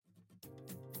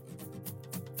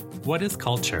What is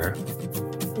culture?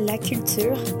 La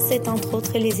culture, c'est entre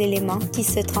autres les éléments qui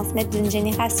se transmettent d'une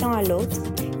génération à l'autre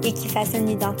et qui façonnent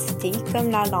l'identité, comme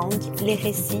la langue, les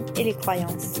récits et les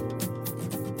croyances.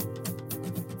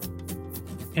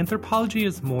 Anthropology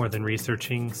is more than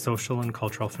researching social and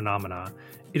cultural phenomena.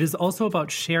 It is also about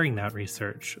sharing that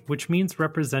research, which means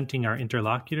representing our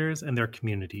interlocutors and their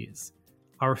communities.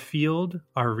 Our field,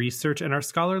 our research, and our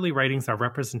scholarly writings are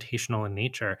representational in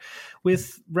nature.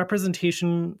 With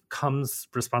representation comes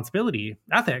responsibility,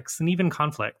 ethics, and even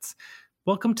conflicts.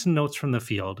 Welcome to Notes from the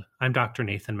Field. I'm Dr.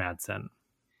 Nathan Madsen.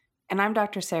 And I'm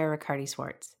Dr. Sarah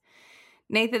Riccardi-Swartz.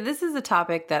 Nathan, this is a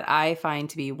topic that I find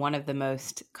to be one of the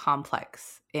most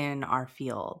complex in our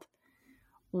field.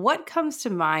 What comes to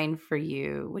mind for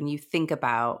you when you think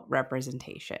about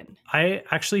representation? I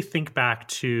actually think back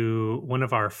to one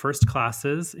of our first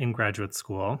classes in graduate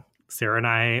school. Sarah and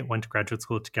I went to graduate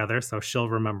school together, so she'll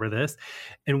remember this.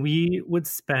 And we would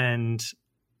spend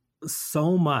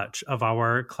so much of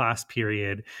our class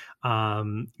period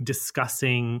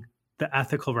discussing the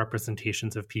ethical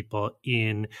representations of people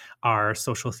in our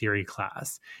social theory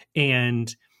class.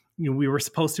 And we were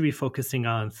supposed to be focusing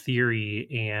on theory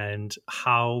and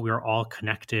how we're all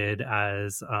connected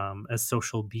as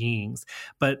social beings.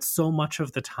 But so much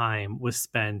of the time was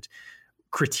spent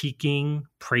critiquing,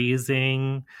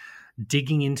 praising,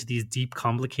 digging into these deep,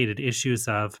 complicated issues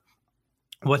of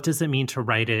what does it mean to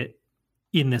write it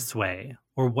in this way?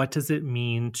 Or what does it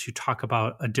mean to talk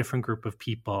about a different group of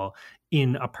people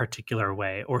in a particular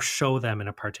way or show them in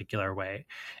a particular way?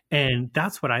 And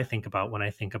that's what I think about when I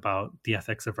think about the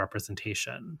ethics of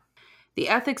representation. The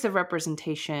ethics of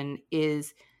representation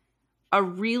is a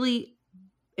really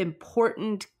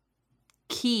important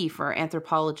key for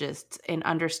anthropologists in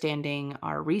understanding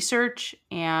our research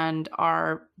and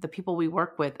the people we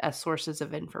work with as sources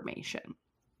of information.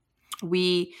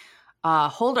 We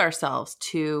hold ourselves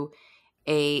to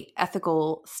an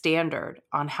ethical standard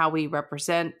on how we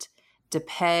represent,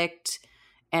 depict,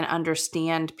 and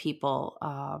understand people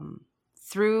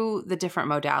through the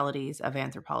different modalities of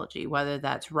anthropology, whether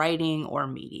that's writing or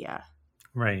media.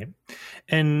 Right.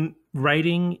 And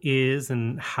writing is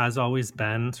and has always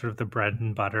been sort of the bread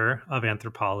and butter of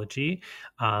anthropology.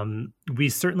 We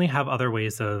certainly have other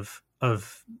ways of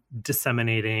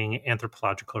disseminating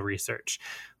anthropological research.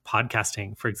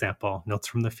 Podcasting, for example, Notes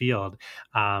from the Field,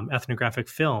 ethnographic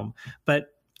film. But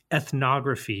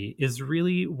ethnography is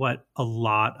really what a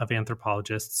lot of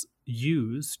anthropologists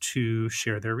use to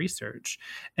share their research.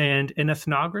 And an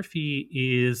ethnography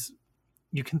is,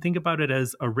 you can think about it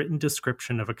as a written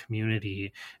description of a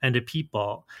community and a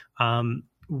people.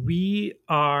 We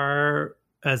are,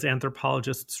 as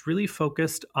anthropologists, really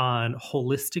focused on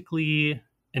holistically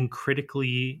and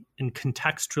critically and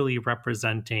contextually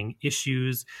representing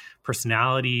issues,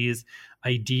 personalities,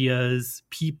 ideas,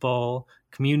 people,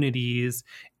 communities.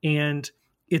 And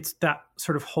it's that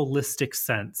sort of holistic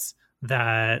sense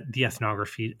that the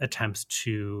ethnography attempts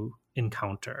to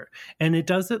encounter. And it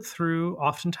does it through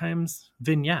oftentimes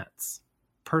vignettes,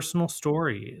 personal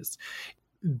stories.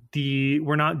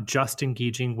 We're not just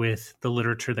engaging with the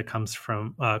literature that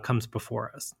comes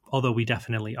before us, although we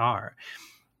definitely are.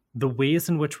 The ways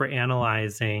in which we're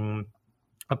analyzing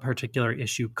a particular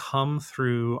issue come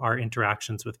through our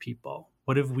interactions with people.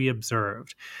 What have we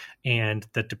observed? And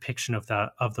the depiction of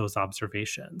those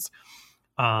observations.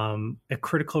 A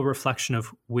critical reflection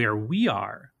of where we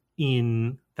are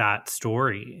in that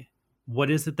story.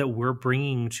 What is it that we're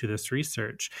bringing to this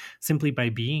research simply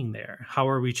by being there? How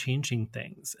are we changing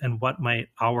things? And what might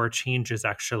our changes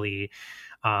actually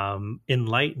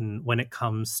enlighten when it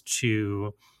comes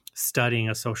to studying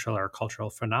a social or cultural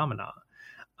phenomena?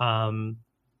 And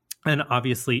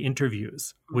obviously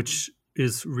interviews, which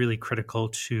is really critical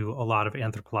to a lot of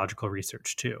anthropological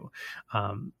research too.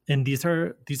 And these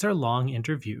are long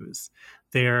interviews.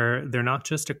 They're not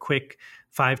just a quick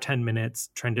 5-10 minutes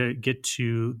trying to get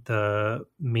to the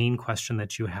main question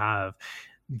that you have.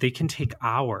 They can take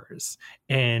hours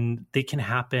and they can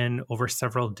happen over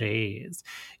several days.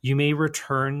 You may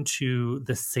return to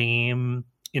the same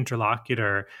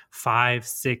interlocutor 5,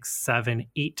 6, 7,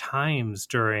 8 times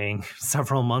during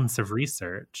several months of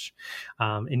research,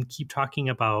 and keep talking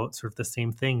about sort of the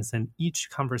same things. And each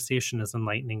conversation is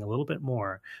enlightening a little bit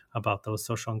more about those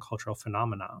social and cultural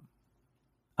phenomena.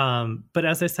 But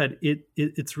as I said,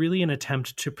 it's really an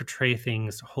attempt to portray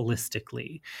things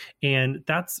holistically. And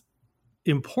that's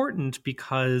important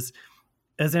because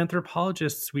as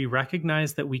anthropologists, we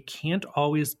recognize that we can't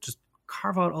always just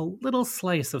carve out a little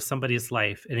slice of somebody's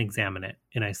life and examine it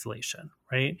in isolation,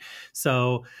 right?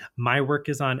 So my work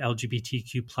is on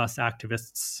LGBTQ plus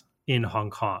activists in Hong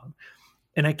Kong.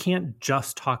 And I can't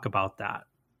just talk about that.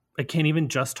 I can't even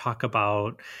just talk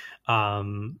about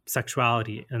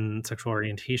sexuality and sexual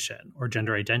orientation or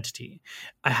gender identity.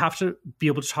 I have to be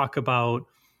able to talk about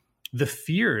the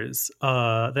fears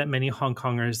that many Hong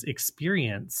Kongers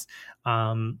experience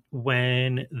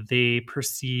when they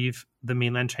perceive the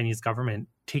mainland Chinese government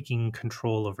taking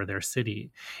control over their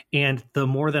city, and the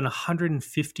more than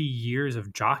 150 years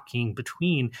of jockeying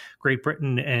between Great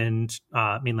Britain and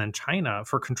mainland China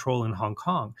for control in Hong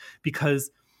Kong. Because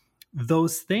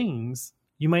those things,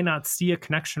 you might not see a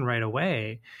connection right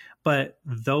away, but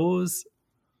those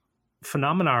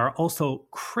phenomena are also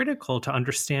critical to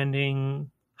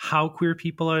understanding how queer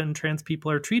people and trans people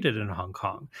are treated in Hong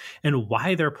Kong and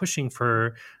why they're pushing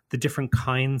for the different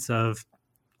kinds of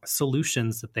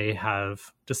solutions that they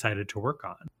have decided to work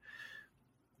on.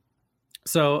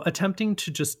 So attempting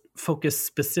to just focus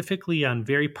specifically on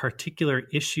very particular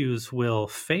issues will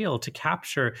fail to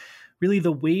capture really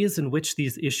the ways in which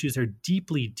these issues are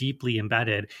deeply, deeply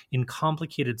embedded in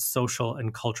complicated social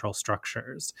and cultural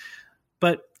structures.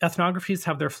 But ethnographies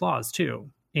have their flaws too.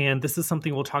 And this is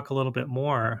something we'll talk a little bit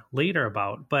more later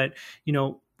about. But,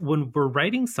 when we're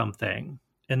writing something,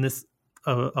 and this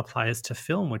applies to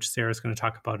film, which Sarah's going to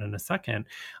talk about in a second,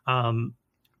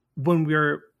 when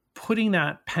we're putting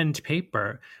that pen to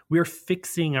paper, we're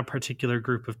fixing a particular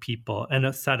group of people and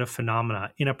a set of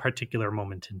phenomena in a particular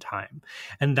moment in time.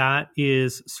 And that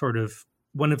is sort of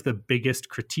one of the biggest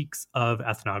critiques of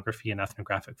ethnography and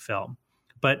ethnographic film.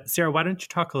 But Sarah, why don't you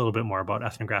talk a little bit more about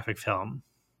ethnographic film?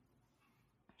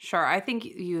 Sure. I think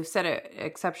you said it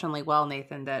exceptionally well,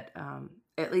 Nathan, that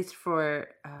at least for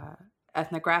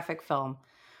ethnographic film,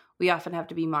 we often have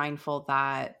to be mindful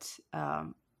that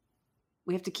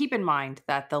we have to keep in mind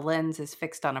that the lens is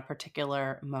fixed on a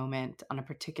particular moment, on a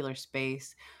particular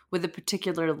space, with a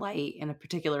particular light in a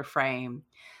particular frame.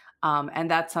 And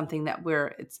that's something that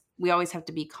we always have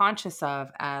to be conscious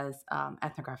of as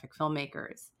ethnographic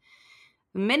filmmakers.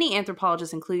 Many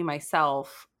anthropologists, including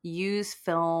myself, use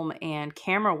film and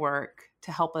camera work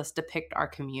to help us depict our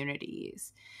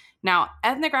communities. Now,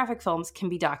 ethnographic films can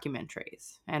be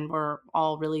documentaries, and we're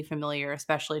all really familiar,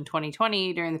 especially in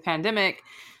 2020 during the pandemic,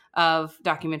 of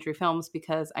documentary films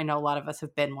because I know a lot of us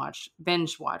have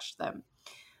binge watched them.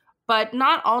 But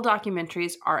not all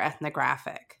documentaries are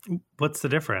ethnographic. What's the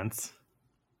difference?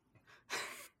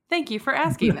 Thank you for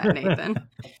asking that, Nathan.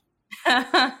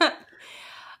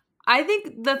 I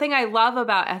think the thing I love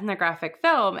about ethnographic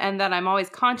film, and that I'm always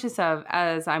conscious of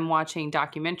as I'm watching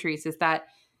documentaries, is that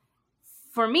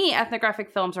for me,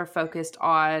 ethnographic films are focused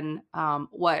on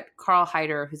what Carl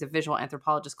Heider, who's a visual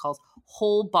anthropologist, calls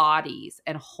whole bodies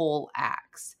and whole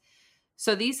acts.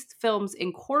 So these films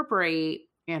incorporate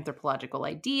anthropological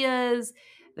ideas.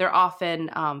 They're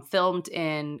often filmed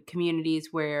in communities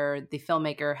where the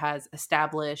filmmaker has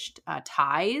established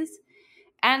ties.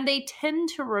 And they tend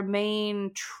to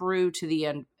remain true to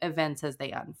the events as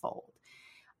they unfold.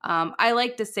 I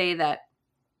like to say that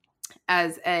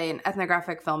as an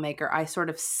ethnographic filmmaker, I sort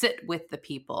of sit with the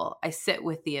people. I sit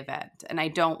with the event, and I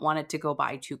don't want it to go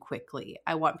by too quickly.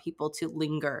 I want people to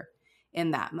linger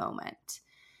in that moment.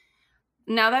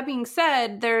 Now, that being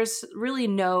said, there's really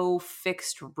no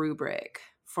fixed rubric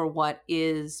for what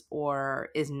is or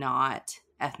is not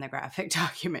ethnographic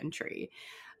documentary.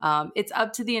 It's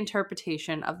up to the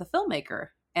interpretation of the filmmaker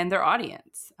and their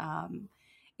audience.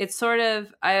 It's sort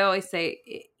of, I always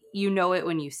say, you know it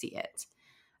when you see it.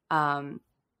 And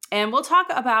we'll talk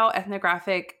about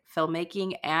ethnographic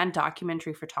filmmaking and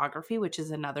documentary photography, which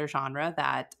is another genre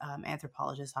that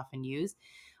anthropologists often use.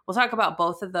 We'll talk about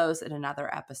both of those in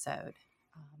another episode.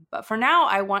 But for now,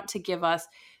 I want to give us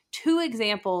two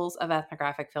examples of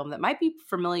ethnographic film that might be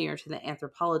familiar to the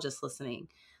anthropologists listening.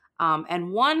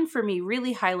 And one for me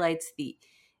really highlights the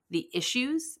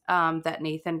issues that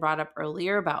Nathan brought up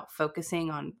earlier about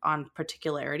focusing on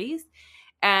particularities.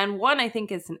 And one I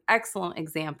think is an excellent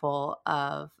example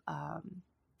of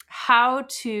how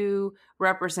to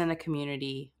represent a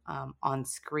community on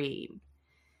screen.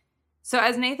 So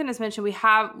as Nathan has mentioned,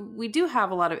 we do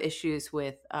have a lot of issues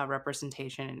with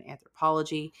representation in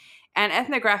anthropology, and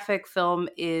ethnographic film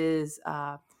is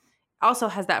also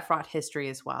has that fraught history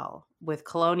as well, with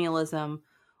colonialism,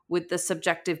 with the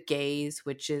subjective gaze,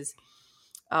 which is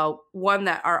one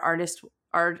that our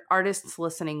artists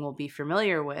listening will be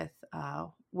familiar with,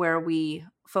 where we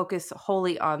focus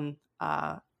wholly on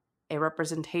a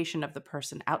representation of the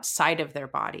person outside of their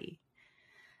body.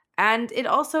 And it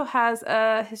also has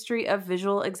a history of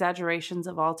visual exaggerations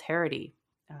of alterity,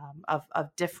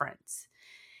 of difference.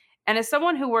 And as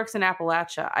someone who works in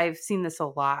Appalachia, I've seen this a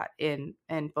lot in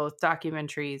both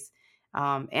documentaries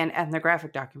and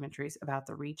ethnographic documentaries about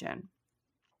the region.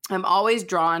 I'm always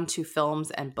drawn to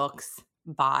films and books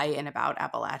by and about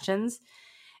Appalachians.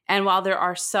 And while there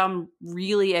are some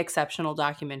really exceptional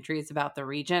documentaries about the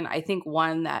region, I think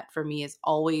one that for me is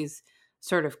always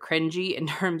sort of cringy in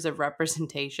terms of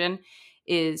representation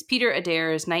is Peter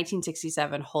Adair's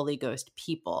 1967 Holy Ghost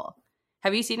People.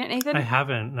 Have you seen it, Nathan? I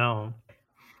haven't, no.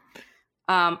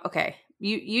 Okay.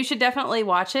 You should definitely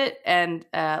watch it and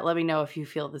let me know if you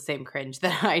feel the same cringe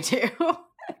that I do.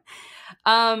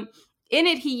 In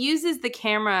it, he uses the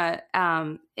camera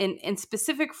in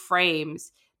specific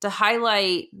frames to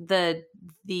highlight the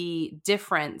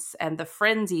difference and the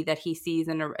frenzy that he sees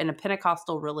in a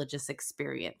Pentecostal religious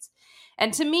experience.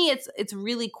 And to me, it's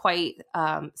really quite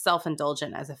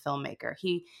self-indulgent as a filmmaker.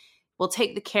 He will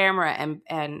take the camera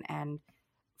and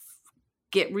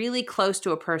get really close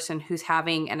to a person who's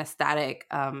having an ecstatic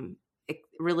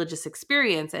religious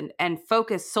experience and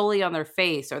focus solely on their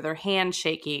face or their hand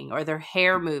shaking or their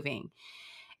hair moving.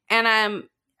 And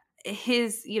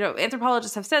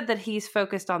anthropologists have said that he's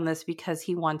focused on this because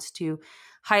he wants to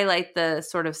highlight the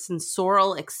sort of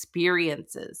sensorial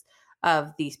experiences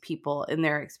of these people in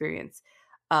their experience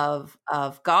of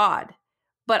God.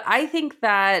 But I think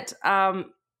that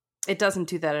it doesn't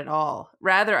do that at all.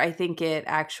 Rather, I think it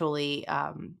actually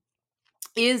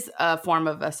is a form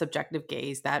of a subjective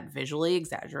gaze that visually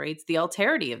exaggerates the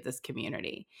alterity of this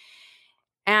community.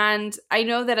 And I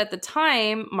know that at the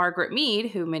time, Margaret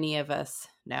Mead, who many of us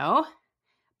know,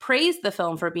 praised the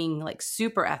film for being like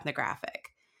super ethnographic.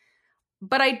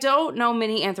 But I don't know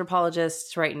many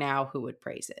anthropologists right now who would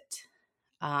praise it.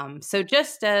 So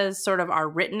just as sort of our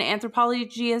written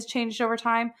anthropology has changed over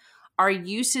time, our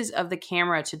uses of the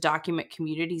camera to document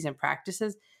communities and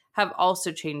practices have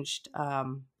also changed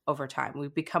over time.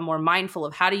 We've become more mindful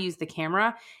of how to use the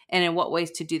camera and in what ways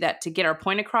to do that to get our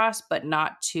point across, but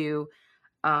not to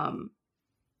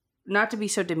be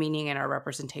so demeaning in our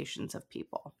representations of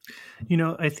people.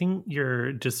 I think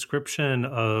your description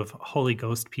of Holy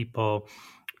Ghost people,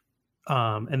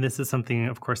 and this is something,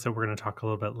 of course, that we're going to talk a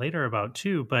little bit later about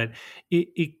too, but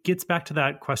it gets back to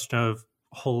that question of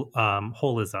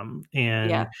holism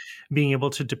and being able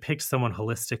to depict someone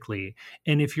holistically.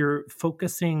 And if you're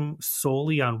focusing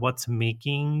solely on what's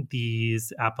making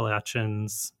these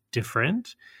Appalachians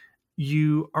different,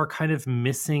 you are kind of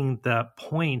missing the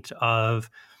point of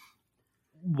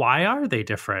why are they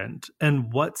different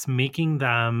and what's making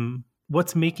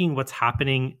what's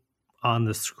happening on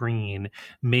the screen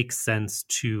make sense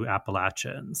to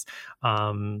Appalachians.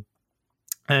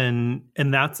 And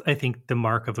that's, I think, the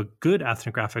mark of a good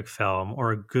ethnographic film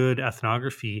or a good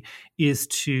ethnography is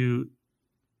to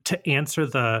answer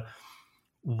the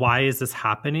why is this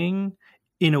happening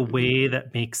in a way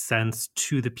that makes sense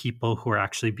to the people who are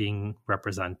actually being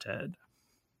represented.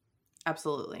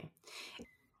 Absolutely.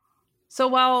 So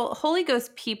while Holy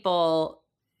Ghost People,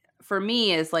 for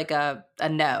me, is like a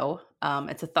no,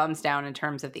 it's a thumbs down in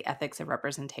terms of the ethics of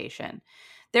representation.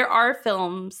 There are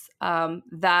films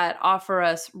that offer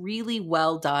us really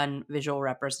well done visual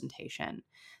representation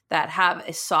that have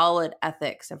a solid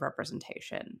ethics of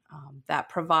representation that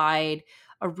provide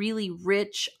a really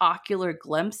rich ocular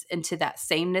glimpse into that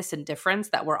sameness and difference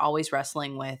that we're always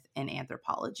wrestling with in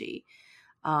anthropology.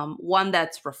 One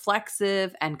that's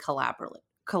reflexive and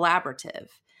collaborative.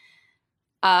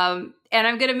 And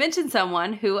I'm going to mention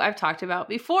someone who I've talked about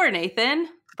before, Nathan.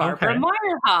 Barbara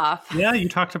Meyerhoff. Yeah, you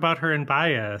talked about her in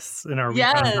Bias, in our week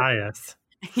on Bias.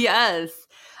 Yes.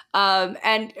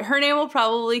 And her name will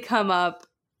probably come up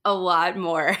a lot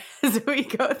more as we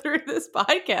go through this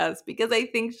podcast because I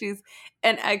think she's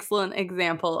an excellent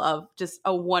example of just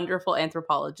a wonderful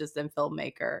anthropologist and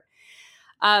filmmaker.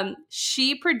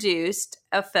 She produced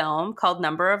a film called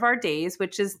Number of Our Days,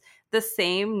 which is the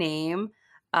same name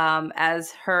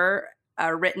as her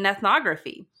written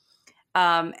ethnography.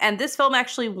 And this film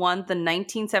actually won the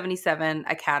 1977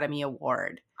 Academy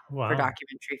Award for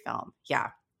documentary film. Yeah.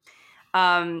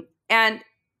 And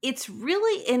it's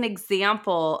really an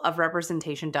example of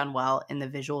representation done well in the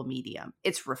visual medium.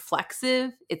 It's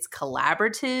reflexive. It's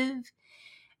collaborative.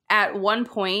 At one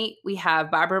point, we have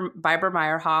Barbara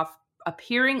Meyerhoff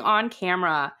appearing on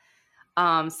camera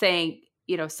saying,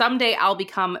 someday I'll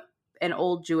become an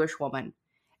old Jewish woman.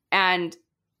 And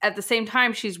at the same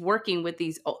time, she's working with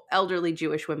these elderly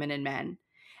Jewish women and men.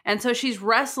 And so she's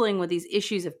wrestling with these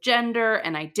issues of gender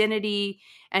and identity.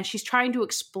 And she's trying to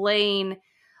explain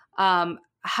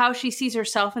how she sees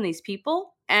herself in these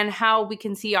people and how we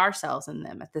can see ourselves in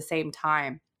them at the same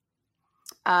time.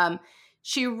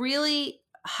 She really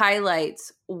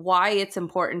highlights why it's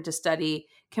important to study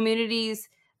communities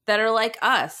that are like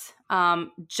us,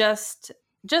 just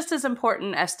just as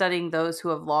important as studying those who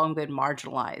have long been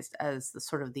marginalized as the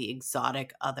sort of the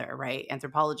exotic other, right?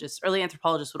 Early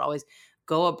anthropologists would always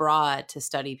go abroad to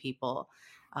study people,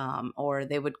 or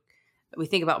we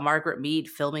think about Margaret Mead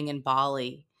filming in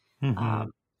Bali,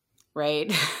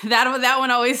 right? that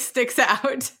one always sticks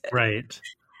out. Right.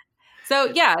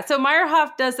 So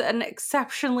Meyerhoff does an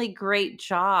exceptionally great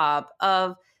job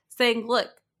of saying, look,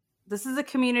 this is a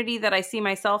community that I see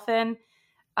myself in.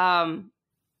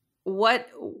 What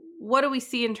do we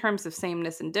see in terms of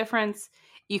sameness and difference?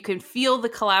 You can feel the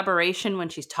collaboration when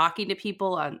she's talking to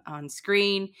people on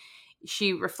screen.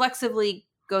 She reflexively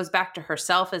goes back to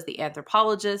herself as the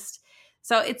anthropologist.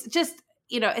 So it's just,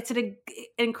 it's an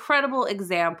incredible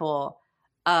example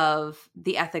of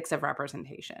the ethics of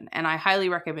representation. And I highly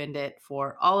recommend it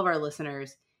for all of our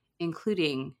listeners,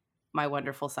 including my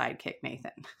wonderful sidekick,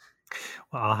 Nathan.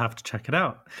 Well, I'll have to check it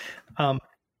out.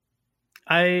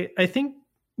 I think,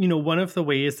 one of the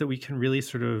ways that we can really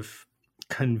sort of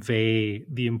convey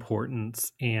the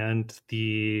importance and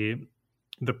the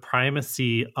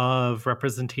primacy of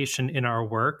representation in our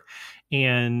work,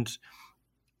 and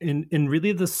in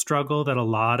really the struggle that a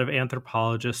lot of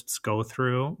anthropologists go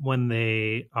through when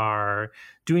they are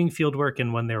doing fieldwork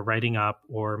and when they're writing up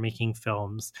or making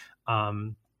films,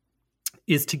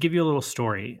 is to give you a little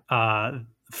story.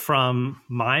 From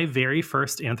my very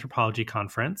first anthropology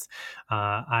conference,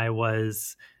 I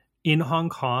was in Hong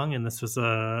Kong, and this was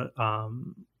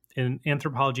an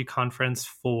anthropology conference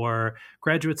for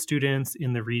graduate students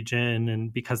in the region.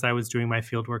 And because I was doing my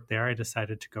fieldwork there, I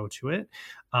decided to go to it.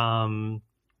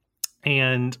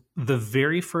 And the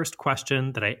very first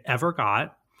question that I ever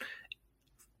got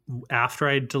after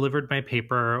I delivered my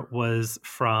paper was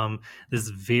from this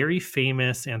very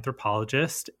famous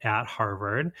anthropologist at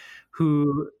Harvard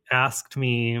who asked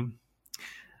me,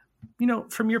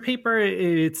 from your paper,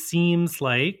 it seems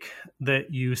like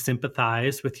that you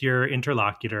sympathize with your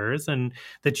interlocutors and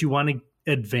that you want to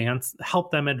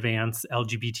help them advance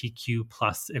LGBTQ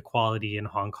plus equality in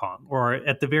Hong Kong, or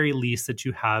at the very least that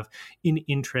you have an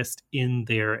interest in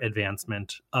their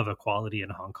advancement of equality in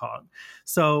Hong Kong.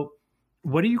 So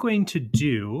what are you going to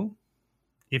do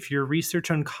if your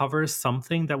research uncovers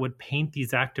something that would paint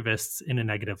these activists in a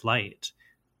negative light?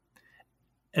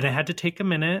 And I had to take a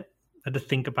minute, I had to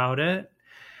think about it,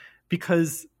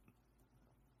 because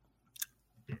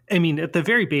at the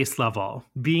very base level,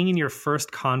 being in your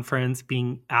first conference,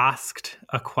 being asked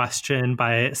a question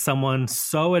by someone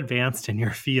so advanced in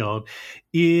your field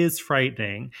is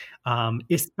frightening,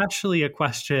 especially a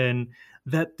question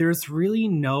that there's really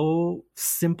no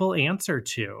simple answer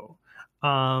to.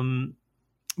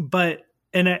 But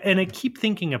I keep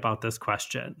thinking about this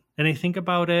question, and I think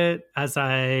about it as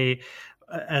I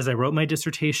wrote my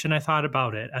dissertation. I thought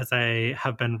about it. As I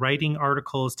have been writing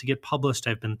articles to get published,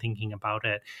 I've been thinking about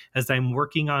it. As I'm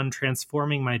working on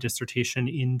transforming my dissertation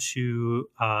into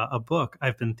a book,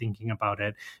 I've been thinking about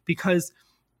it, because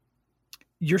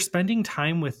you're spending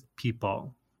time with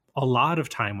people, a lot of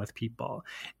time with people,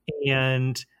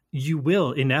 and you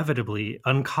will inevitably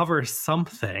uncover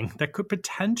something that could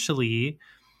potentially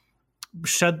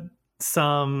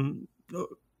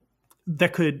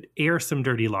that could air some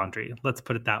dirty laundry, let's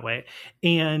put it that way.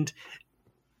 And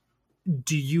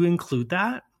do you include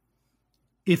that?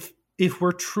 If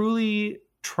we're truly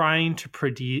trying to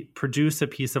produce a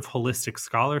piece of holistic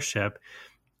scholarship,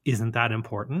 isn't that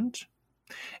important?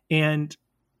 And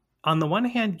on the one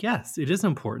hand, yes, it is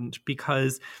important,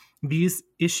 because these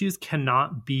issues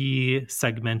cannot be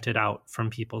segmented out from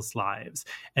people's lives.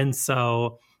 And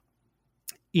so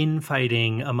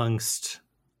infighting amongst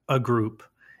a group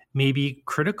may be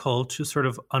critical to sort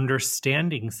of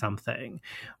understanding something.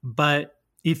 But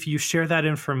if you share that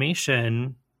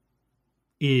information,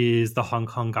 is the Hong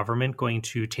Kong government going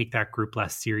to take that group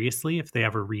less seriously if they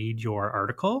ever read your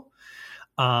article?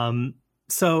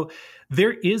 So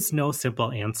there is no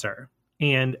simple answer.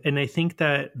 And I think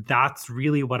that that's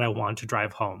really what I want to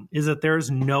drive home, is that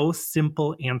there's no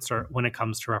simple answer when it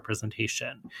comes to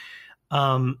representation.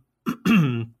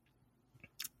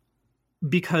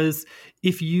 Because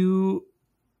if you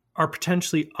are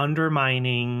potentially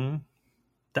undermining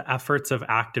the efforts of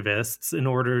activists in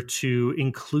order to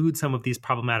include some of these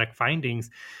problematic findings,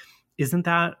 isn't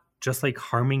that just like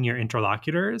harming your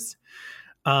interlocutors?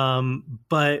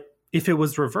 But if it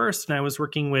was reversed and I was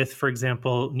working with, for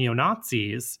example,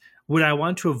 neo-Nazis, would I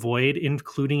want to avoid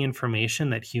including information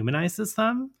that humanizes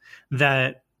them,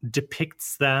 that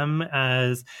depicts them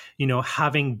as,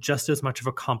 having just as much of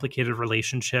a complicated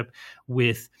relationship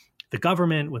with the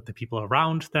government, with the people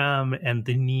around them, and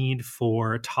the need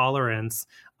for tolerance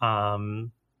that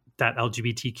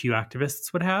LGBTQ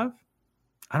activists would have?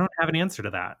 I don't have an answer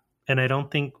to that. And I don't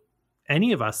think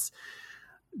any of us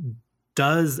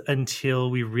does until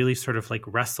we really sort of like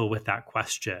wrestle with that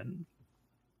question.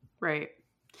 Right.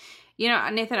 You know,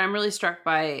 Nathan, I'm really struck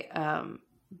by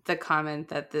the comment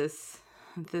that this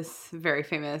very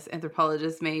famous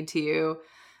anthropologist made to you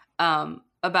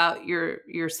about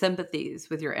your sympathies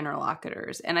with your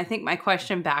interlocutors. And I think my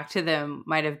question back to them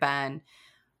might have been,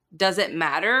 does it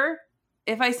matter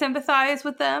if I sympathize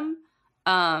with them?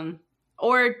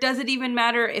 Or does it even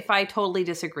matter if I totally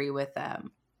disagree with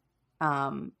them?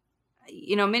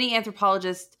 You know, many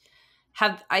anthropologists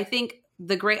have, I think,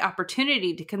 the great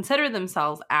opportunity to consider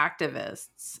themselves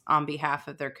activists on behalf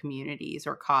of their communities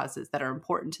or causes that are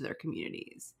important to their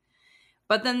communities.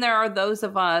 But then there are those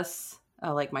of us,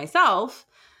 like myself,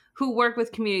 who work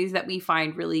with communities that we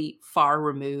find really far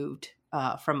removed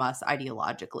from us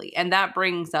ideologically. And that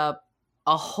brings up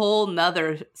a whole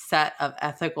nother set of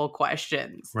ethical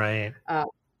questions, right,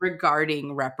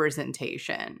 regarding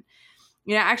representation.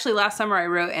 You know, actually last summer I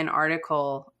wrote an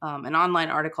article, an online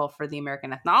article for the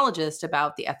American Ethnologist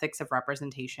about the ethics of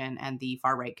representation and the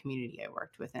far-right community I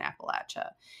worked with in Appalachia.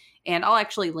 And I'll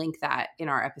actually link that in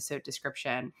our episode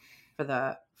description for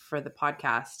the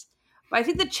podcast. But I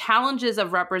think the challenges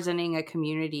of representing a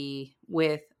community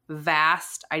with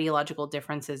vast ideological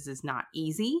differences is not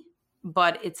easy,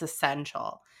 but it's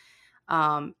essential.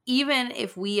 Even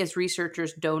if we as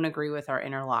researchers don't agree with our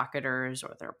interlocutors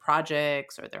or their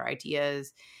projects or their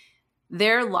ideas,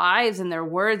 their lives and their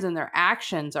words and their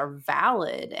actions are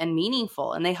valid and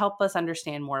meaningful, and they help us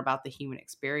understand more about the human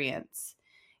experience.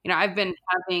 You know, I've been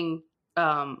having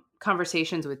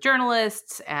conversations with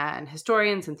journalists and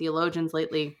historians and theologians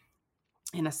lately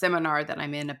in a seminar that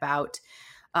I'm in about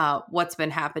what's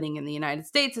been happening in the United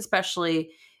States,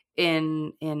 especially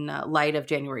in light of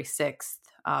January 6th.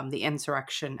 The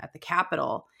insurrection at the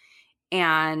Capitol.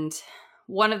 And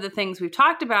one of the things we've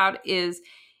talked about is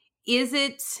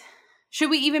should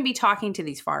we even be talking to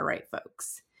these far right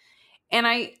folks?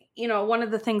 And one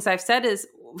of the things I've said is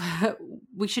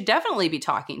we should definitely be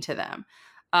talking to them.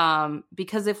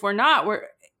 Because if we're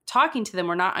talking to them,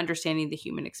 we're not understanding the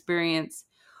human experience.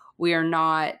 We are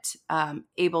not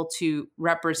able to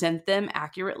represent them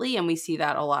accurately. And we see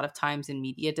that a lot of times in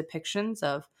media depictions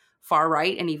of far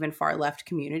right and even far left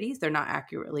communities. They're not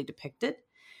accurately depicted.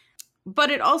 But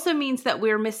it also means that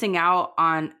we're missing out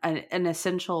on an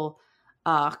essential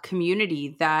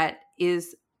community that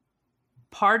is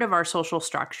part of our social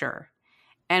structure.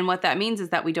 And what that means is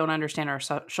that we don't understand our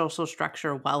social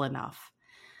structure well enough.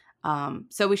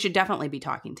 So we should definitely be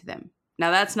talking to them. Now,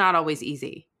 that's not always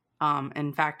easy.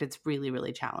 In fact, it's really,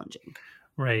 really challenging.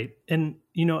 Right. And,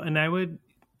 and I would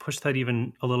push that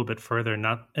even a little bit further,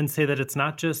 and say that it's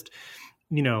not just,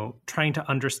 trying to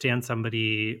understand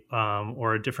somebody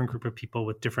or a different group of people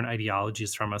with different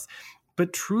ideologies from us,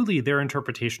 but truly their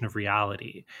interpretation of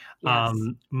reality. Yes.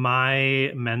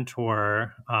 My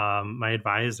mentor, my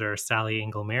advisor, Sally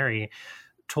Engle-Mary,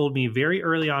 told me very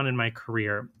early on in my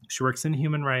career, she works in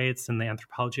human rights and the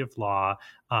anthropology of law,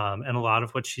 and a lot of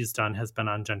what she's done has been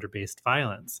on gender-based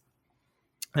violence.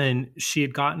 And she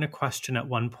had gotten a question at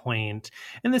one point,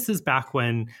 and this is back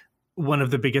when one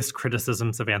of the biggest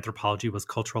criticisms of anthropology was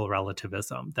cultural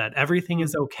relativism, that everything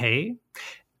is okay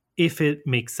if it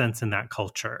makes sense in that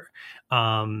culture.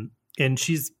 And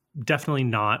she's definitely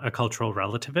not a cultural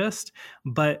relativist,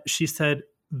 but she said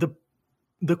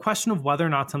the question of whether or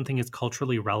not something is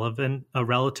culturally relevant, a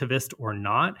relativist or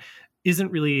not,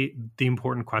 isn't really the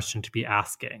important question to be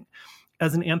asking.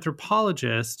 As an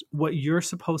anthropologist, what you're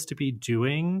supposed to be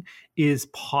doing is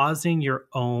pausing your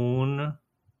own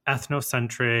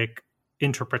ethnocentric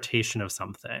interpretation of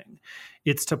something.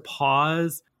 It's to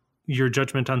pause your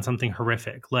judgment on something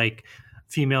horrific, like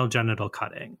female genital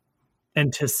cutting,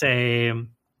 and to say,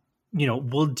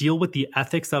 we'll deal with the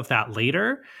ethics of that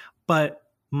later, but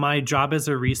my job as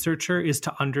a researcher is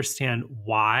to understand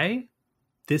why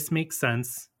this makes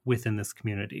sense within this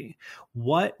community.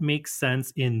 What makes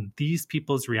sense in these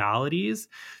people's realities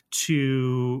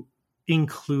to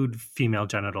include female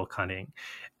genital cutting?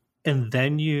 And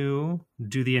then you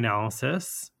do the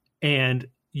analysis and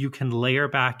you can layer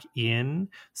back in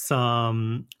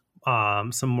some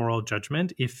moral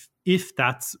judgment if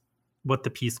that's what the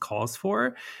piece calls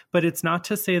for. But it's not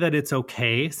to say that it's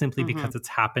okay simply because it's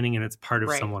happening and it's part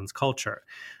of someone's culture,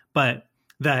 but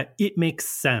that it makes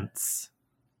sense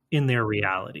in their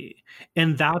reality.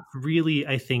 And that's really,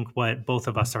 I think, what both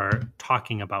of us are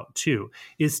talking about too,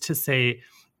 is to say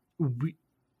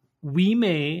we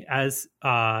may, as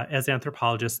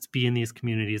anthropologists, be in these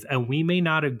communities, and we may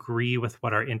not agree with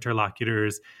what our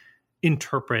interlocutors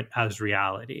interpret as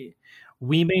reality.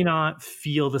 we may not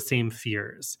feel the same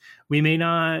fears. We may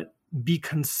not be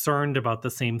concerned about the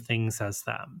same things as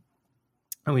them.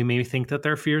 And we may think that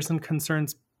their fears and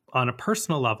concerns on a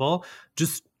personal level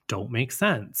just don't make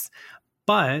sense.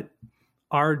 But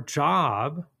our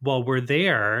job while we're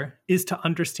there is to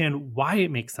understand why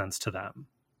it makes sense to them.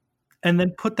 And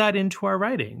then put that into our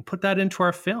writing, put that into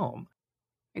our film.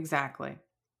 Exactly.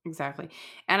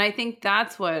 And I think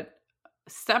that's what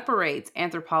separates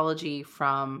anthropology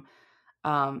from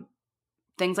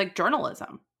things like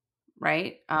journalism,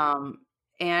 right?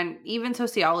 And even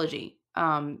sociology.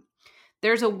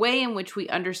 There's a way in which we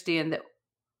understand that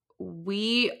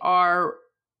we're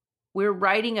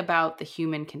writing about the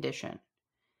human condition.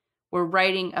 We're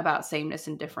writing about sameness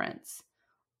and difference,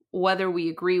 whether we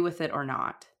agree with it or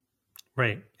not.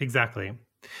 Right, exactly.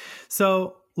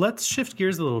 So let's shift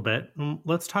gears a little bit.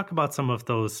 Let's talk about some of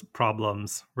those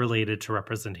problems related to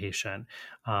representation.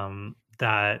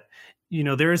 That,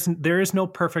 there is no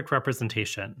perfect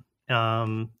representation.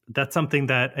 That's something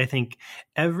that I think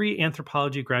every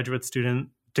anthropology graduate student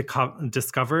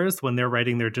discovers when they're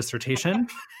writing their dissertation,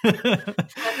 that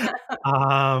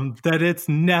it's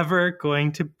never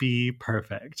going to be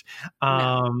perfect.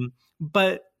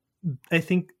 But I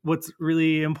think what's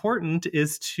really important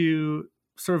is to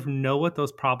sort of know what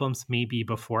those problems may be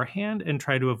beforehand and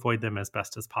try to avoid them as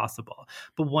best as possible.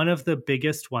 But one of the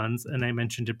biggest ones, and I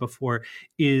mentioned it before,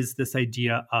 is this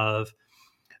idea of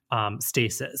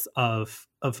stasis, of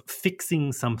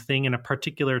fixing something in a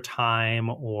particular time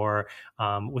or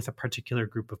with a particular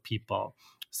group of people.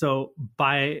 So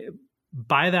by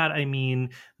that, I mean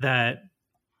that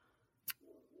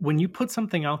when you put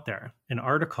something out there, an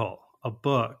article, a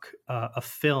book, a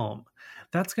film,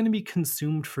 that's going to be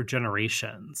consumed for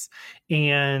generations.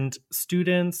 And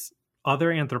students, other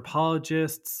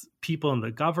anthropologists, people in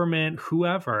the government,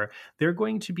 whoever, they're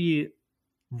going to be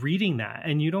reading that.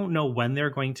 And you don't know when they're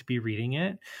going to be reading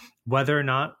it, whether or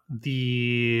not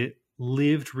the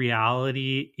lived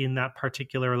reality in that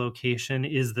particular location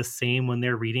is the same when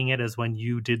they're reading it as when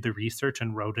you did the research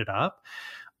and wrote it up.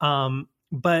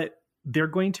 But they're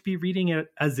going to be reading it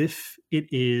as if it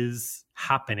is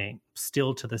happening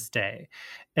still to this day.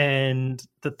 And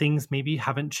the things maybe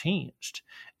haven't changed.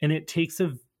 And it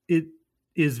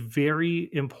is very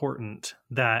important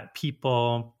that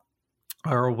people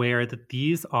are aware that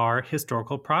these are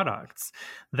historical products,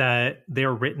 that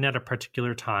they're written at a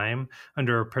particular time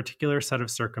under a particular set of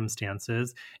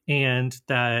circumstances, and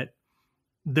that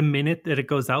the minute that it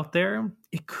goes out there,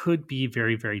 it could be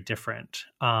very, very different.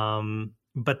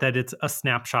 But that it's a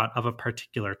snapshot of a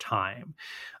particular time.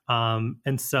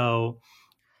 And so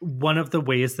one of the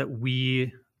ways that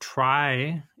we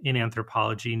try in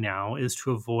anthropology now is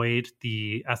to avoid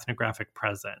the ethnographic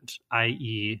present,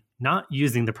 i.e. not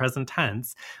using the present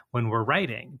tense when we're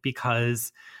writing,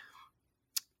 because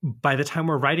by the time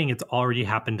we're writing, it's already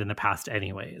happened in the past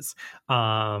anyways.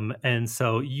 And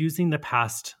so using the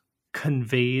past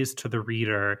conveys to the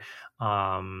reader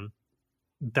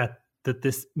that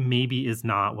this maybe is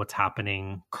not what's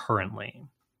happening currently.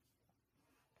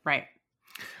 Right.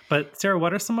 But Sarah,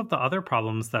 what are some of the other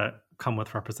problems that come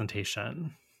with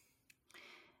representation?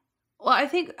 Well, I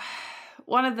think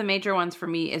one of the major ones for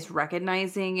me is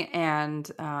recognizing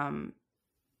and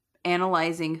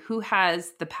analyzing who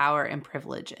has the power and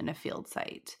privilege in a field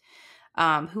site,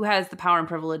 who has the power and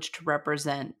privilege to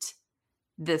represent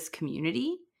this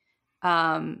community,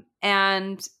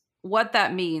 and what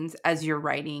that means as you're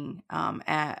writing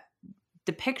at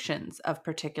depictions of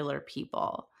particular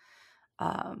people.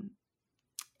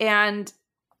 And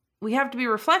we have to be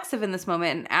reflexive in this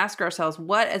moment and ask ourselves,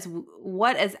 what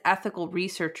as ethical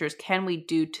researchers can we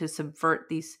do to subvert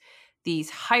these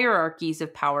hierarchies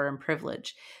of power and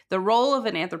privilege? The role of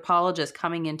an anthropologist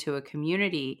coming into a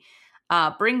community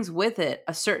brings with it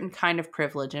a certain kind of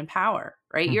privilege and power,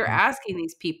 right? Mm-hmm. You're asking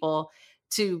these people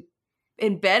to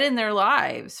embed in their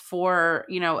lives for,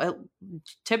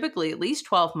 typically at least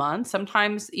 12 months,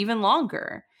 sometimes even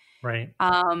longer. Right.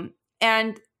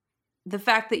 And the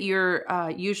fact that you're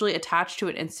usually attached to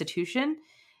an institution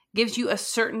gives you a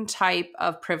certain type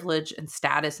of privilege and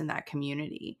status in that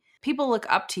community. People look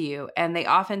up to you, and they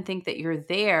often think that you're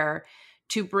there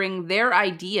to bring their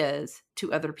ideas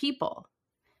to other people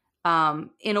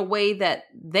in a way that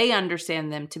they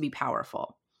understand them to be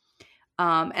powerful.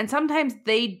 And sometimes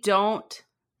they don't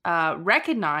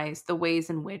recognize the ways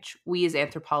in which we as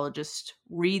anthropologists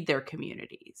read their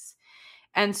communities.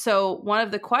 And so one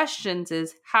of the questions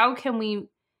is, how can we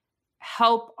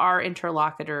help our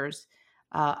interlocutors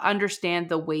understand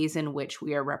the ways in which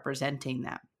we are representing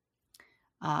them?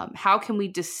 How can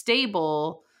we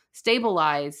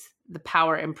stabilize the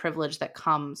power and privilege that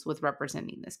comes with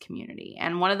representing this community.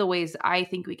 And one of the ways I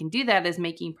think we can do that is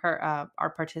making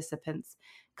our participants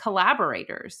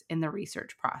collaborators in the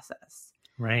research process.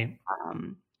 Right.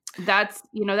 That's,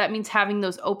 that means having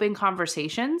those open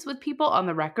conversations with people on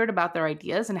the record about their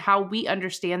ideas and how we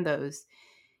understand those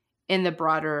in the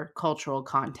broader cultural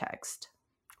context.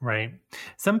 Right.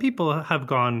 Some people have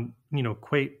gone,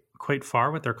 quite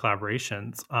far with their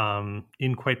collaborations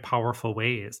in quite powerful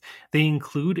ways. They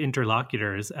include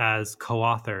interlocutors as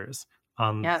co-authors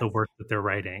on the work that they're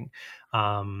writing,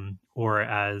 or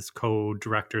as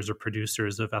co-directors or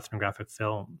producers of ethnographic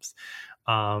films.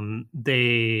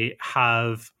 They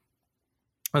have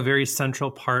a very central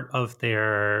part of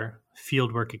their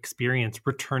fieldwork experience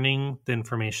returning the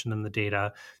information and the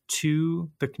data to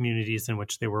the communities in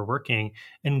which they were working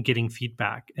and getting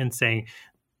feedback and saying,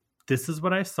 this is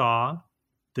what I saw.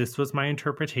 This was my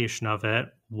interpretation of it.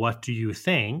 What do you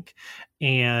think?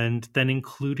 And then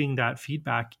including that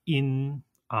feedback in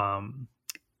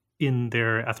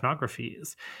their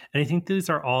ethnographies. And I think these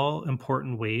are all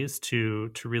important ways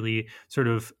to really sort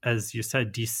of, as you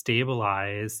said,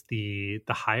 destabilize the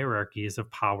hierarchies of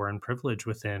power and privilege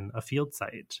within a field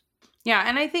site. Yeah.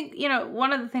 And I think,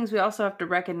 one of the things we also have to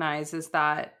recognize is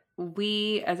that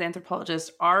we as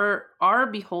anthropologists are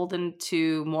beholden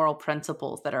to moral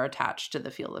principles that are attached to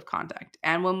the field of contact.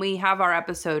 And when we have our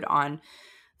episode on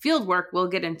field work, we'll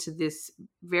get into this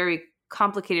very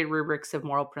complicated rubrics of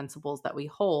moral principles that we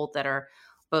hold that are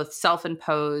both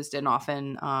self-imposed and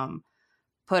often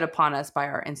put upon us by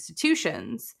our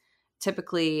institutions,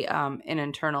 typically an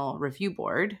internal review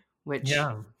board, which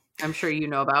I'm sure you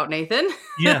know about, Nathan.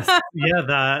 Yes. Yeah.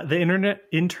 The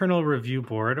Internal Review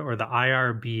Board, or the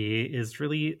IRB, is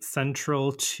really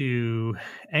central to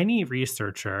any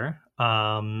researcher.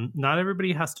 Not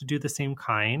everybody has to do the same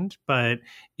kind, but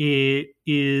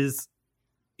it's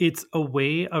a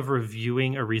way of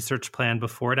reviewing a research plan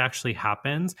before it actually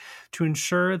happens to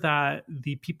ensure that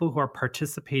the people who are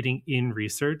participating in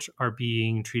research are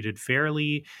being treated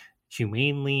fairly,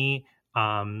 humanely,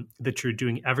 that you're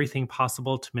doing everything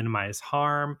possible to minimize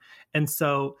harm. And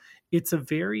so it's a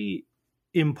very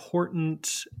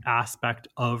important aspect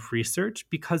of research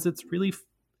because it's really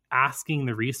asking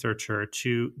the researcher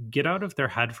to get out of their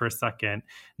head for a second,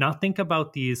 not think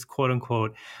about these quote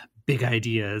unquote big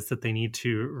ideas that they need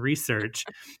to research,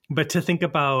 but to think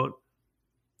about,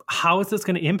 how is this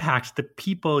going to impact the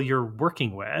people you're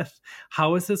working with?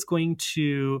 How is this going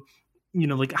to,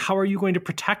 how are you going to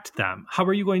protect them? How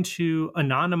are you going to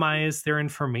anonymize their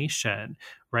information,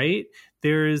 right?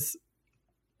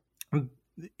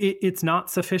 It's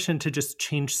not sufficient to just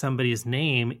change somebody's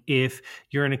name if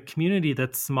you're in a community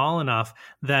that's small enough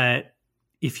that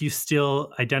if you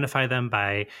still identify them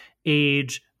by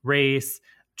age, race,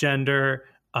 gender,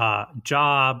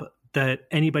 job, that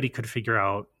anybody could figure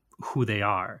out who they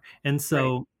are. And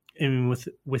so right.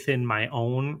 Within my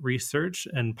own research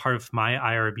and part of my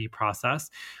IRB process,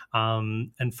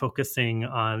 and focusing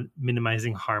on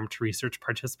minimizing harm to research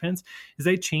participants, is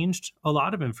I changed a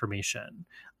lot of information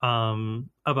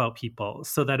about people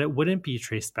so that it wouldn't be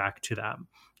traced back to them.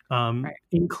 Right.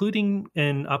 Including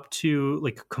and up to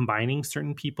like combining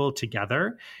certain people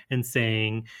together and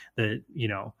saying that,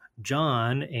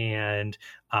 John and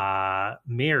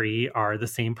Mary are the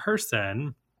same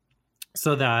person,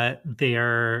 so that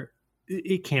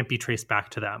it can't be traced back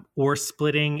to them, or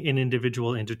splitting an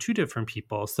individual into two different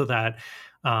people so that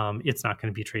it's not going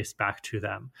to be traced back to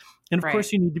them. And of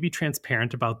course, you need to be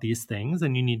transparent about these things,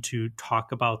 and you need to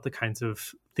talk about the kinds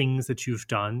of things that you've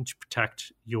done to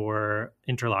protect your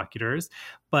interlocutors.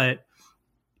 But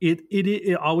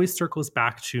it always circles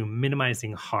back to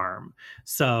minimizing harm.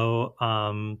 So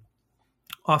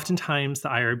oftentimes the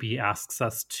IRB asks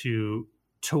us to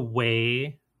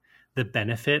weigh the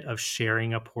benefit of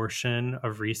sharing a portion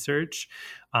of research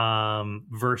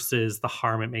versus the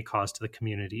harm it may cause to the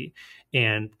community.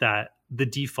 And that the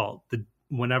default,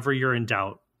 whenever you're in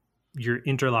doubt, your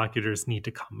interlocutors need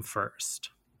to come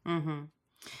first. Mm-hmm.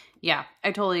 Yeah,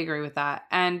 I totally agree with that.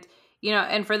 And,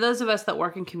 and for those of us that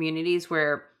work in communities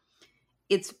where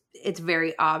it's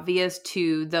very obvious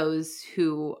to those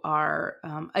who are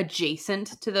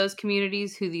adjacent to those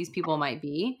communities who these people might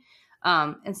be.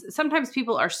 And sometimes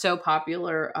people are so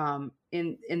popular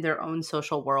in their own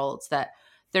social worlds that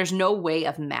there's no way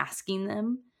of masking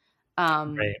them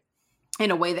in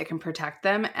a way that can protect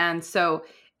them. And so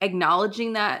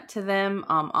acknowledging that to them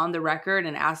on the record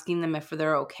and asking them if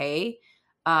they're okay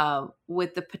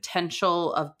with the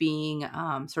potential of being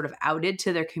sort of outed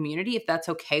to their community, if that's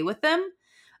okay with them,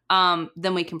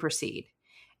 then we can proceed.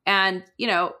 And,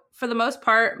 for the most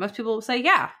part, most people will say,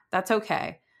 yeah, that's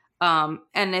okay. And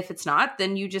if it's not,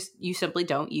 then you simply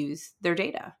don't use their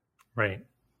data. Right.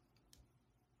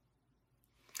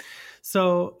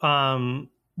 So,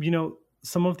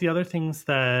 some of the other things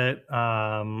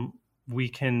that we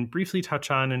can briefly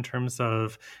touch on in terms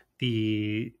of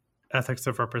the ethics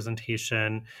of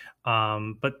representation,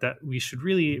 but that we should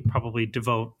really probably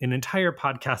devote an entire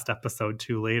podcast episode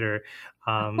to later,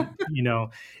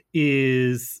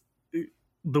 is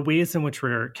the ways in which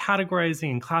we're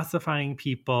categorizing and classifying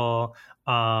people.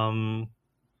 And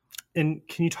can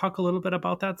you talk a little bit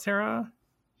about that, Sarah?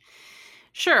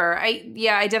 Sure.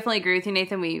 I definitely agree with you,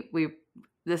 Nathan. We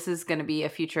this is going to be a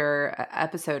future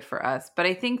episode for us, but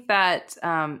I think that,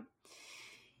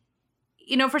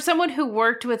 for someone who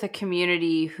worked with a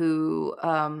community who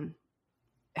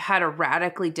had a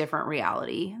radically different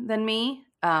reality than me,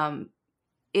 I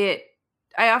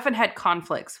often had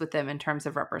conflicts with them in terms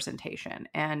of representation.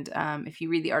 And if you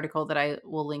read the article that I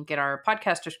will link in our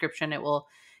podcast description, it will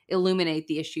illuminate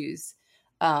the issues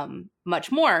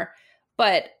much more.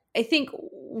 But I think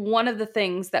one of the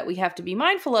things that we have to be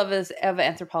mindful of as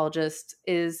anthropologists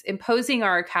is imposing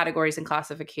our categories and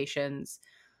classifications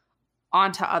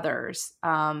onto others,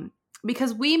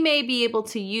 because we may be able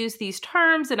to use these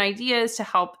terms and ideas to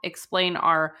help explain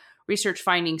our research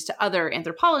findings to other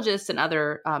anthropologists and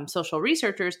other social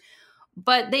researchers,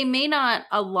 but they may not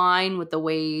align with the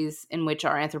ways in which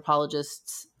our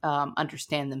anthropologists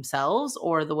understand themselves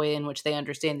or the way in which they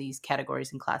understand these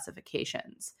categories and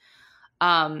classifications.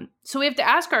 So we have to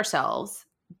ask ourselves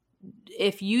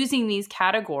if using these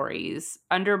categories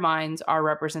undermines our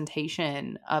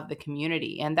representation of the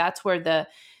community. And that's where the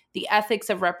ethics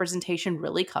of representation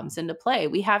really comes into play.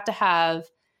 We have to have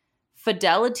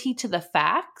fidelity to the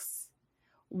facts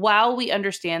while we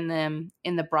understand them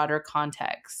in the broader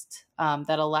context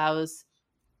that allows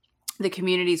the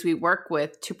communities we work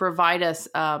with to provide us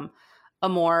a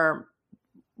more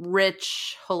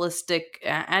rich, holistic,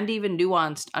 and even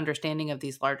nuanced understanding of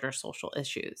these larger social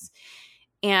issues.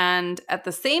 And at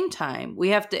the same time, we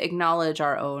have to acknowledge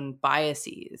our own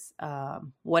biases,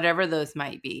 whatever those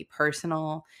might be,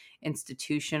 personal,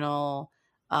 institutional,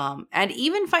 and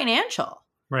even financial.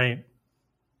 Right.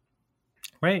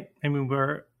 Right. I mean,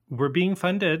 we're being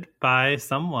funded by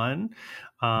someone.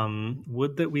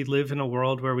 Would that we live in a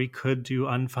world where we could do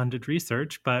unfunded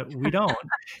research, but we don't.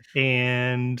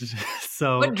 And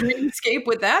so, what dreamscape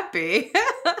would that be?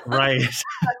 Right.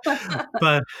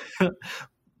 But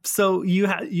so you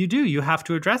have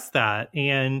to address that.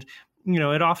 And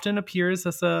it often appears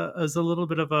as a little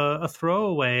bit of a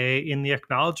throwaway in the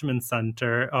acknowledgement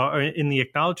center or in the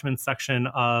acknowledgement section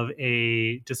of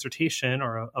a dissertation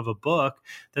or of a book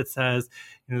that says,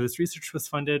 this research was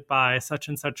funded by such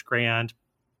and such grant,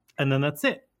 and then that's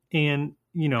it. And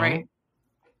right.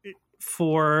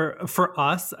 For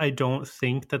us, I don't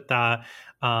think that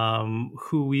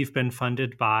who we've been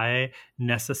funded by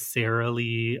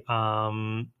necessarily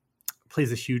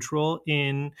plays a huge role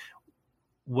in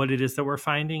what it is that we're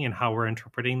finding and how we're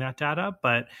interpreting that data.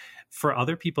 But for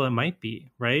other people, it might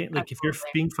be, right? Like Absolutely. If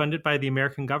you're being funded by the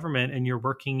American government and you're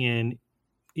working in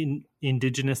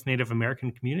Indigenous Native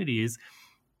American communities,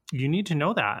 you need to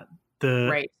know that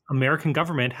the American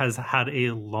government has had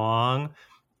a long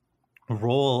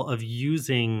role of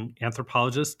using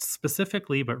anthropologists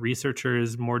specifically, but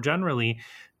researchers more generally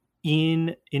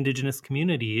in Indigenous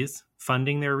communities,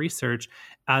 funding their research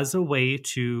as a way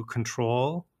to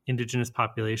control Indigenous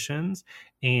populations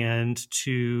and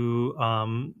to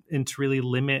really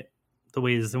limit the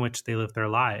ways in which they live their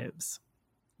lives.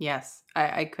 Yes,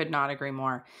 I could not agree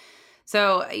more.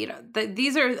 So,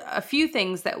 these are a few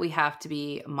things that we have to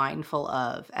be mindful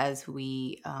of as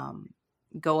we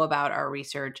go about our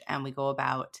research and we go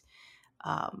about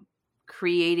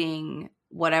creating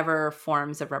whatever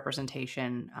forms of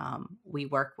representation we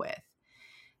work with.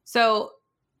 So,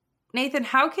 Nathan,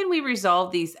 how can we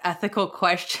resolve these ethical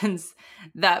questions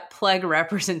that plague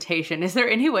representation? Is there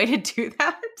any way to do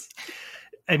that?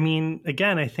 I mean,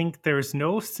 again, I think there's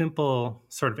no simple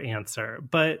sort of answer,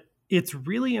 but it's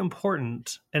really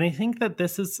important. And I think that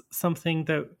this is something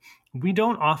that we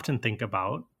don't often think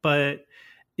about, but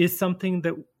is something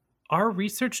that our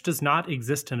research does not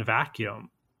exist in a vacuum.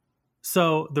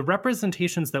 So the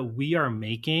representations that we are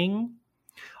making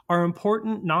are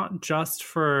important not just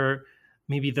for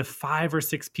maybe the 5 or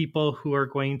 6 people who are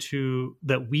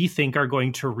that we think are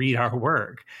going to read our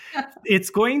work. It's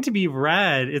going to be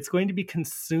read. It's going to be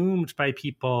consumed by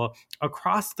people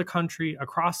across the country,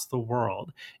 across the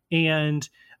world. And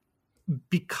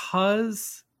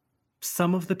because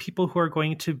some of the people who are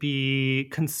going to be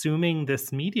consuming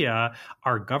this media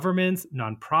are governments,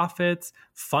 nonprofits,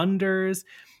 funders,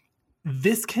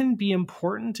 this can be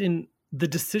important in the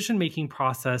decision-making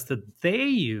process that they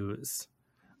use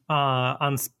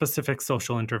on specific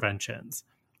social interventions.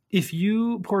 If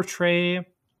you portray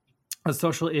a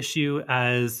social issue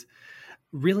as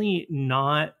really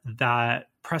not that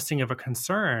pressing of a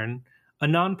concern, a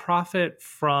nonprofit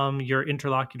from your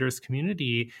interlocutor's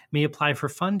community may apply for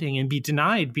funding and be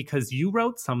denied because you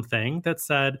wrote something that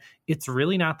said it's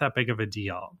really not that big of a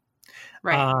deal.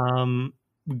 Right.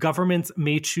 Governments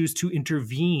may choose to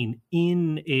intervene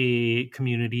in a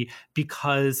community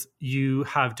because you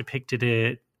have depicted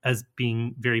it as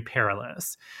being very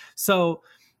perilous. So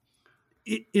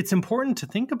it's important to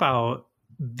think about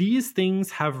these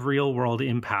things have real world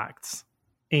impacts.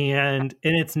 And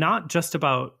it's not just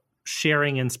about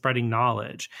sharing and spreading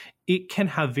knowledge. It can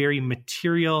have very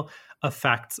material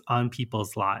effects on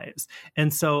people's lives.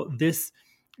 And so this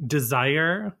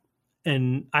desire,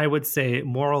 and I would say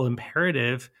moral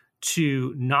imperative,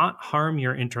 to not harm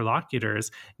your interlocutors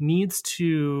needs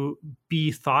to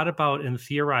be thought about and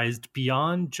theorized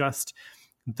beyond just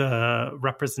the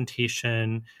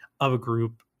representation of a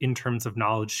group in terms of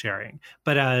knowledge sharing,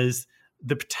 but as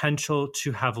the potential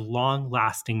to have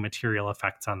long-lasting material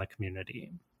effects on the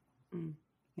community.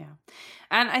 Yeah.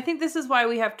 And I think this is why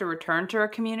we have to return to our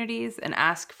communities and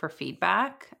ask for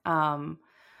feedback.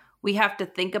 We have to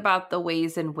think about the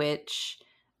ways in which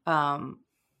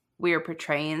we are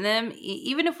portraying them,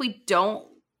 even if we don't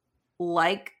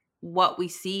like what we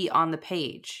see on the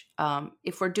page.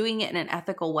 If we're doing it in an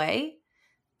ethical way,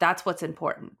 that's what's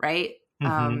important, right?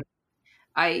 Mm-hmm.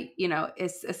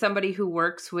 As somebody who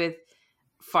works with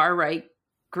far-right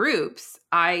groups,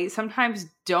 I sometimes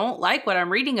don't like what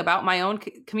I'm reading about my own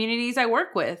communities I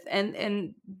work with.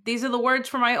 And these are the words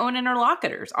from my own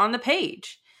interlocutors on the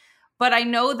page. But I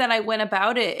know that I went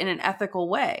about it in an ethical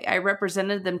way. I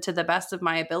represented them to the best of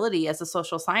my ability as a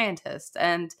social scientist.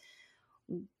 And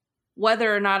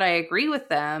whether or not I agree with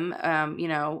them,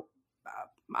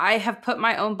 I have put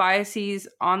my own biases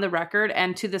on the record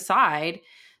and to the side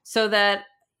so that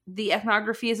the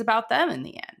ethnography is about them in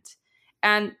the end.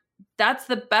 And that's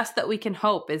the best that we can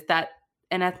hope, is that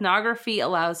an ethnography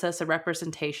allows us a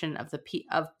representation of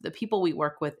the people we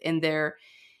work with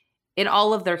in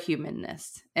all of their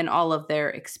humanness, in all of their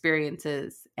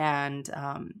experiences, and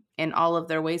in all of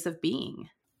their ways of being.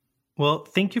 Well,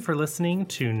 thank you for listening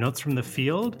to Notes from the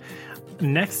Field.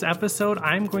 Next episode,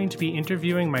 I'm going to be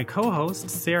interviewing my co-host,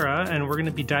 Sarah, and we're going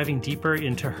to be diving deeper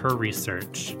into her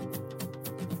research.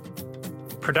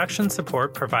 Production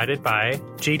support provided by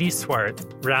J.D. Swart,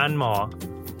 Ran Mo,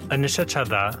 Anisha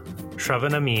Chadha,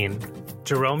 Shravan Amin,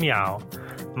 Jerome Yao,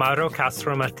 Mauro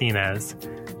Castro Martinez,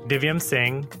 Divyam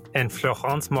Singh, and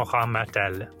Florence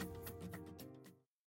Morin-Martel.